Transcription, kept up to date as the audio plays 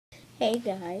Hey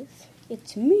guys,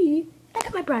 it's me. I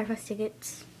got my BreyerFest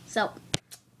tickets. So, I'm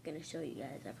gonna show you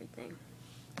guys everything.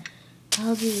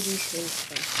 I'll do these things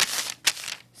first.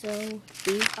 So,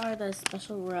 these are the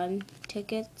special run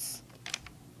tickets.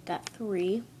 Got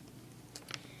 3.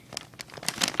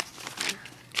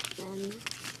 And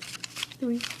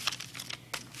 3.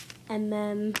 And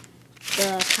then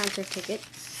the concert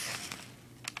tickets.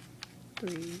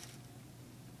 3.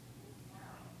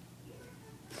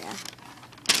 Yeah.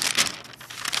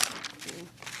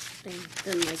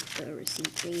 Then like the receipt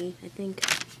thingy, I think.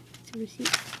 It's a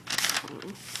receipt.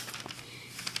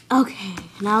 Okay,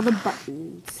 now the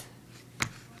buttons.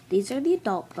 These are the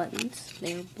adult buttons.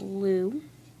 They're blue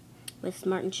with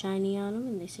smart and shiny on them,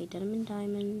 and they say Denim and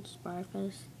Diamonds,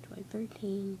 BreyerFest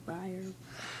 2013, Breyer,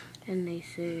 and they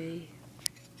say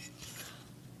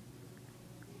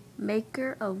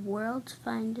maker of world's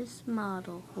finest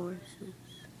model horses.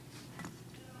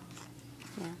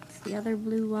 That's the other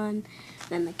blue one.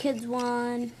 Then the kids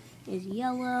one is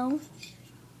yellow.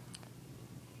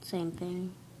 Same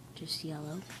thing, just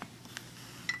yellow.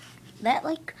 That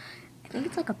I think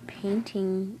it's like a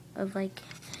painting of like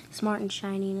smart and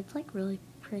shiny, and it's like really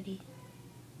pretty.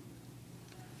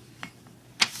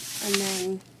 And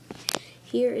then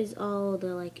here is all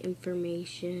the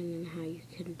information and how you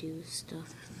can do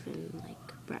stuff and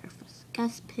BreyerFest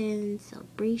guest pins,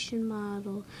 celebration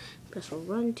model, special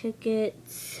run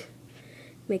tickets,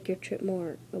 make your trip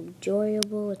more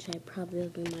enjoyable, which I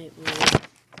probably might read.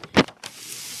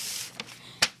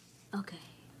 Okay,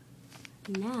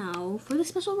 now for the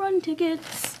special run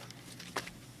tickets.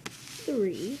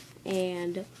 3,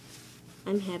 and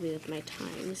I'm happy with my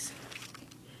times.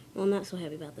 Well, not so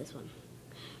happy about this one.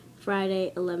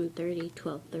 Friday, 11:30,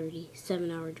 12:30,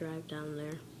 7-hour drive down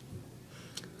there.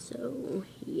 So,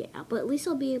 yeah, but at least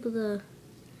I'll be able to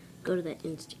go to that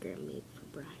Instagram meet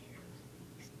for Breyer.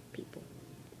 People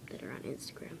that are on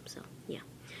Instagram, so, yeah.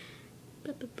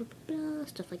 Blah, blah, blah, blah, blah,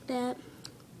 stuff like that.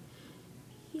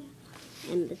 Yeah.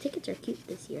 And the tickets are cute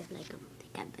this year. They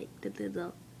got the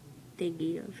little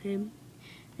thingy of him.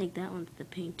 I think that one's the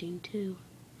painting, too.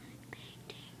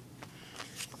 Painting.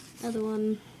 Other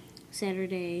one,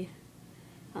 Saturday.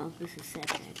 Oh, this is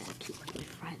Saturday. I gotta keep my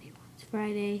Friday ones.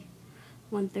 Friday,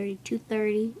 1:30,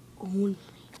 2:30,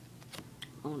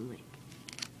 only.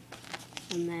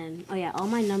 And then, oh yeah, all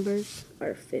my numbers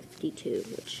are 52,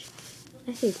 which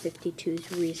I think 52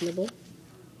 is reasonable.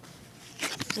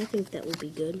 I think that will be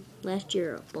good. Last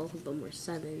year, both of them were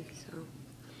 7, so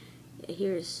yeah,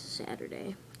 here's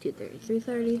Saturday, 2:30,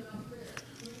 3:30.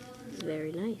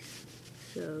 Very nice.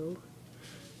 So,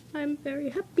 I'm very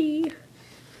happy.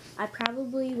 I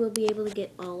probably will be able to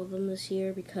get all of them this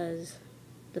year because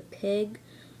the pig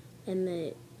and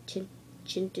the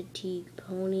Chintatig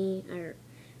pony are,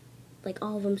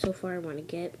 all of them so far I want to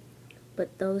get.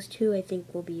 But those 2 I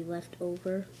think will be left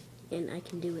over and I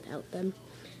can do without them.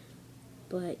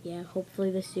 But yeah,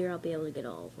 hopefully this year I'll be able to get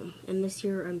all of them. And this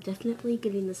year I'm definitely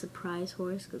getting the surprise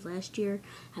horse because last year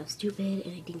I was stupid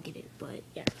and I didn't get it. But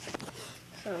yeah.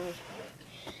 So,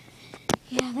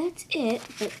 yeah, that's it.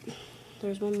 But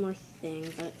there's one more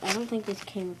thing, but I don't think this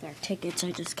came with our tickets.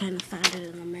 I just kind of found it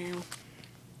in the mail.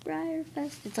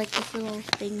 BreyerFest. It's like this little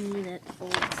thingy that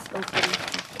folds open.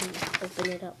 I can open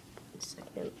it up in a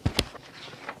second.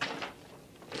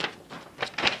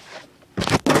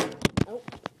 Oh,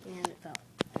 and it fell.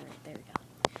 Alright, there we go.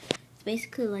 It's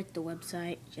basically like the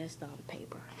website, just on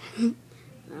paper.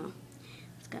 So,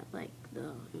 it's got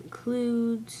the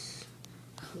includes,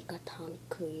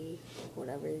 Hunkatonki,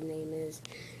 whatever the name is.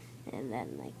 And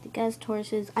then, the guest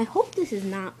horses. I hope this is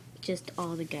not just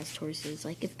all the guest horses.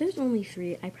 If there's only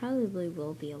 3, I probably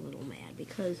will be a little mad.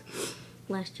 Because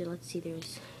last year, let's see,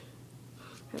 there's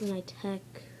Harmony Tech.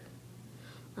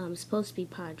 Supposed to be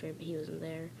Padre, but he wasn't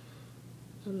there.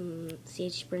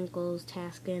 CH Sprinkles,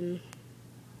 Taskin.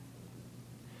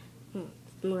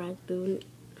 Mirage Boone.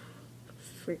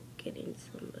 Forgetting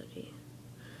somebody.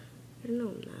 I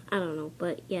don't know.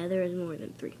 But, yeah, there is more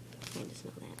than 3. I just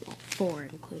know that. Well, 4,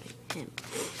 including him.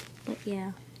 But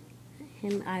yeah,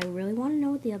 him, I really want to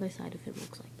know what the other side of him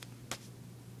looks like.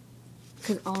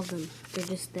 Because all of them, they're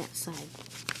just that side.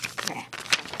 Yeah.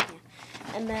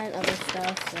 And then other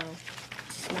stuff, so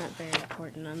it's not very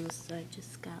important on this side.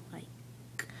 Just got,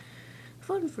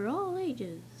 fun for all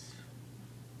ages.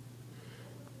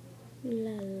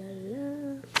 La la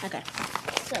la. Okay,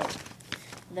 so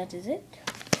that is it.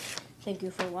 Thank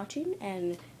you for watching,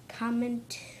 and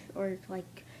comment or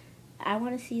I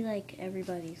want to see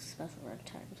everybody's special run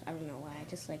times. I don't know why. I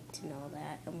just like to know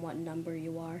that and what number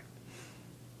you are.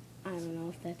 I don't know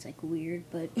if that's weird,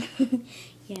 but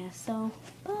yeah. So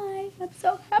bye. I'm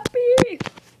so happy.